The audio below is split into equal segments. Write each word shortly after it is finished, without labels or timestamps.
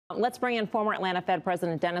Let's bring in former Atlanta Fed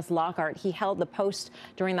President Dennis Lockhart. He held the post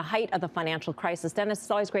during the height of the financial crisis. Dennis,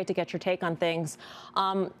 it's always great to get your take on things.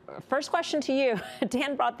 First question to you.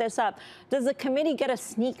 Dan brought this up. Does the committee get a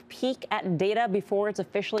sneak peek at data before it's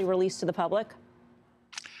officially released to the public?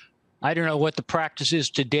 I don't know what the practice is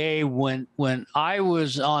today. When I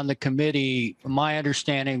was on the committee, my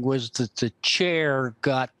understanding was that the chair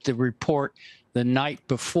got the report the night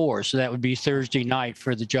before. So that would be Thursday night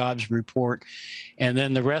for the jobs report. And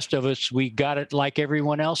then the rest of us, we got it like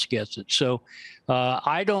everyone else gets it. So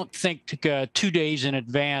I don't think 2 days in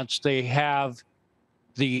advance they have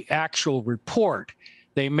the actual report.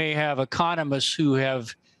 They may have economists who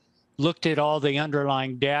have looked at all the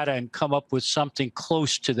underlying data and come up with something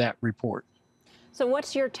close to that report. So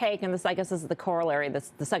what's your take, and this, I guess, this is the corollary,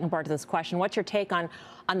 the second part to this question. What's your take on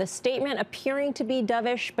the statement appearing to be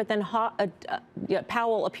dovish, but then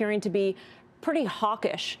Powell appearing to be pretty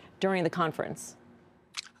hawkish during the conference?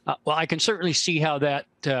 Well, I can certainly see how that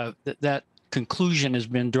conclusion has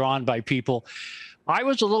been drawn by people. I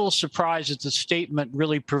was a little surprised that the statement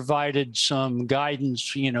really provided some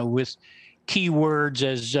guidance, with keywords,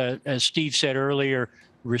 as Steve said earlier.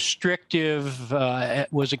 Restrictive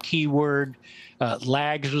was a key word.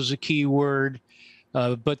 Lags was a key word.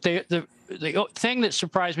 But the thing that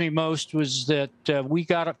surprised me most was that we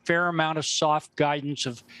got a fair amount of soft guidance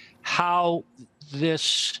of how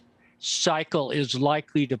this cycle is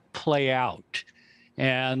likely to play out.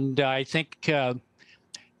 And I think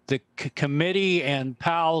the committee and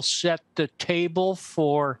Powell set the table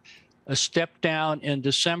for a step down in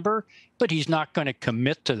December, but he's not going to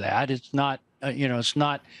commit to that. It's not it's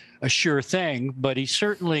not a sure thing, but he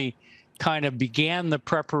certainly kind of began the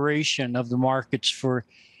preparation of the markets for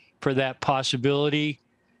that possibility.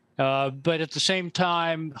 But at the same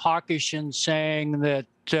time, hawkish in saying that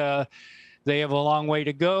they have a long way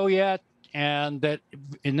to go yet, and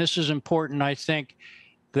this is important, I think,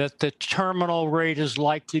 that the terminal rate is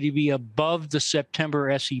likely to be above the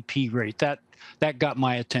September SEP rate. That got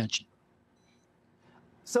my attention.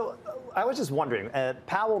 So I was just wondering,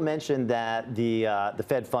 Powell mentioned that the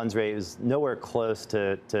Fed funds rate is nowhere close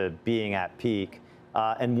to being at peak,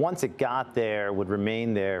 and once it got there, would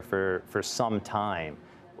remain there for some time.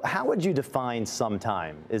 How would you define some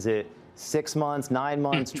time? Is it 6 months, 9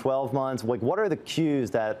 months, 12 months? Like, what are the cues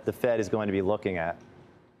that the Fed is going to be looking at?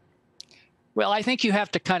 Well, I think you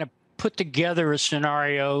have to kind of put together a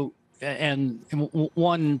scenario, and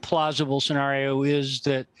one plausible scenario is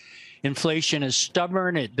that inflation is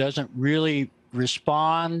stubborn. It doesn't really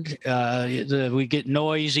respond. We get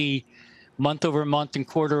noisy month over month and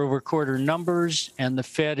quarter over quarter numbers, and the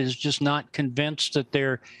Fed is just not convinced that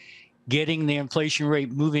they're getting the inflation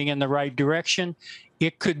rate moving in the right direction.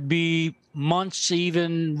 It could be months,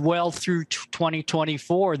 even well through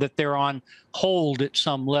 2024, that they're on hold at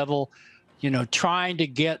some level, trying to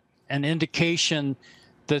get an indication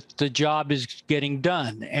that the job is getting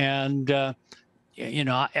done. And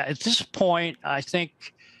at this point, I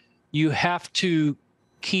think you have to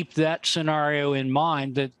keep that scenario in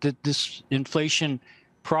mind, that this inflation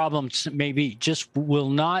problem maybe just will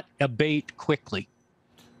not abate quickly.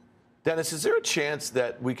 Dennis, is there a chance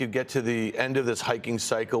that we could get to the end of this hiking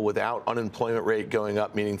cycle without unemployment rate going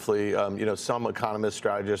up meaningfully? Some economists,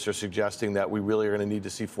 strategists are suggesting that we really are going to need to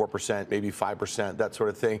see 4%, maybe 5%, that sort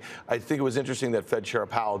of thing. I think it was interesting that Fed Chair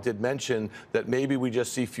Powell did mention that maybe we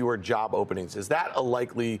just see fewer job openings. Is that a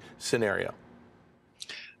likely scenario?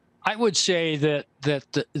 I would say that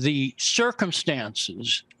the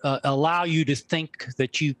circumstances allow you to think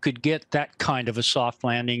that you could get that kind of a soft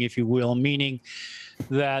landing, if you will, meaning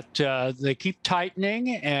that they keep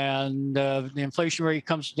tightening and the inflation rate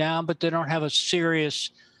comes down, but they don't have a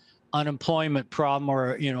serious unemployment problem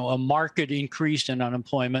or, a market increase in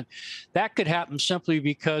unemployment. That could happen simply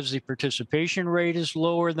because the participation rate is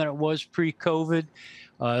lower than it was pre-COVID.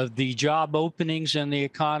 The job openings in the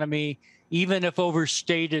economy, even if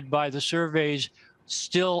overstated by the surveys,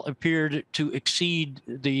 still appeared to exceed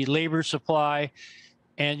the labor supply.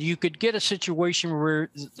 And you could get a situation where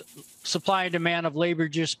supply and demand of labor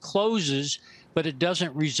just closes, but it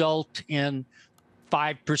doesn't result in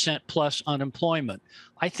 5% plus unemployment.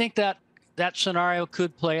 I think that scenario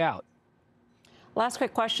could play out. Last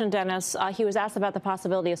quick question, Dennis. He was asked about the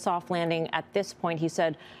possibility of soft landing at this point. He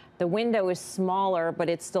said the window is smaller, but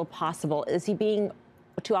it's still possible. Is he being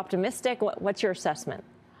too optimistic? What's your assessment?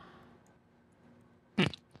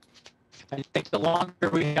 I think the longer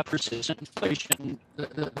we have persistent inflation,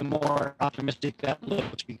 the more optimistic that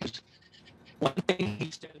looks. Because one thing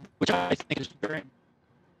he said, which I think is very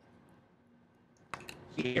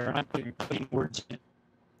here, and I'm putting words in,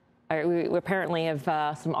 We apparently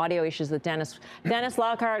have some audio issues with Dennis. Dennis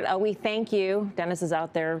Lockhart, we thank you. Dennis is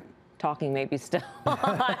out there talking maybe still.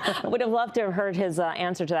 I would have loved to have heard his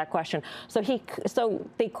answer to that question. So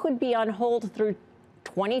they could be on hold through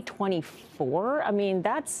 2024. I mean,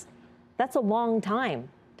 that's a long time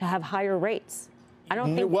to have higher rates. I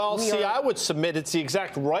don't think. Well, I would submit it's the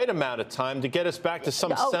exact right amount of time to get us back to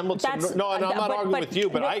some semblance of. No, I'm not arguing with you,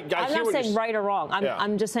 but I hear I'm not saying right or wrong.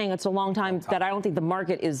 I'm just saying it's a long time that I don't think the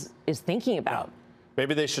market is thinking about. Yeah.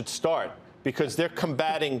 Maybe they should start, because they're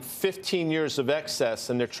combating 15 years of excess,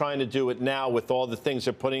 and they're trying to do it now with all the things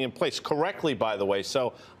they're putting in place, correctly, by the way.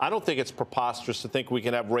 So I don't think it's preposterous to think we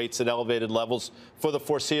can have rates at elevated levels for the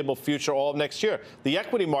foreseeable future all of next year. The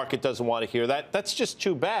equity market doesn't want to hear that. That's just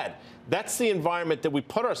too bad. That's the environment that we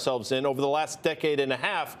put ourselves in over the last decade and a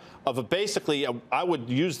half of I would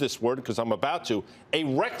use this word because I'm about to, a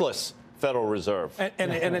reckless Federal Reserve.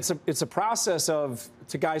 And it's a process of,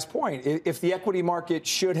 to Guy's point, if the equity market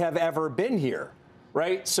should have ever been here,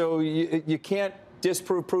 right? So you can't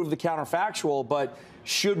prove the counterfactual, but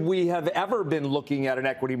should we have ever been looking at an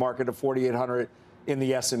equity market of 4,800 in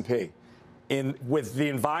the S&P? With the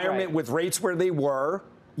environment, with rates where they were,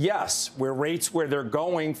 yes. Where rates where they're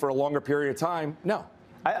going for a longer period of time, no.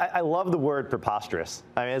 I love the word preposterous.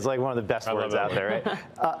 I mean, it's like one of the best words out there,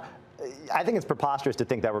 right? I think it's preposterous to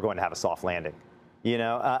think that we're going to have a soft landing. You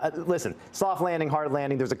know, listen, soft landing, hard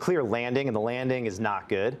landing, there's a clear landing, and the landing is not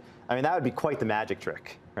good. I mean, that would be quite the magic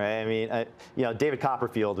trick, right? I mean, you know, David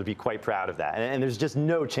Copperfield would be quite proud of that. And there's just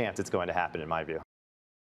no chance it's going to happen, in my view.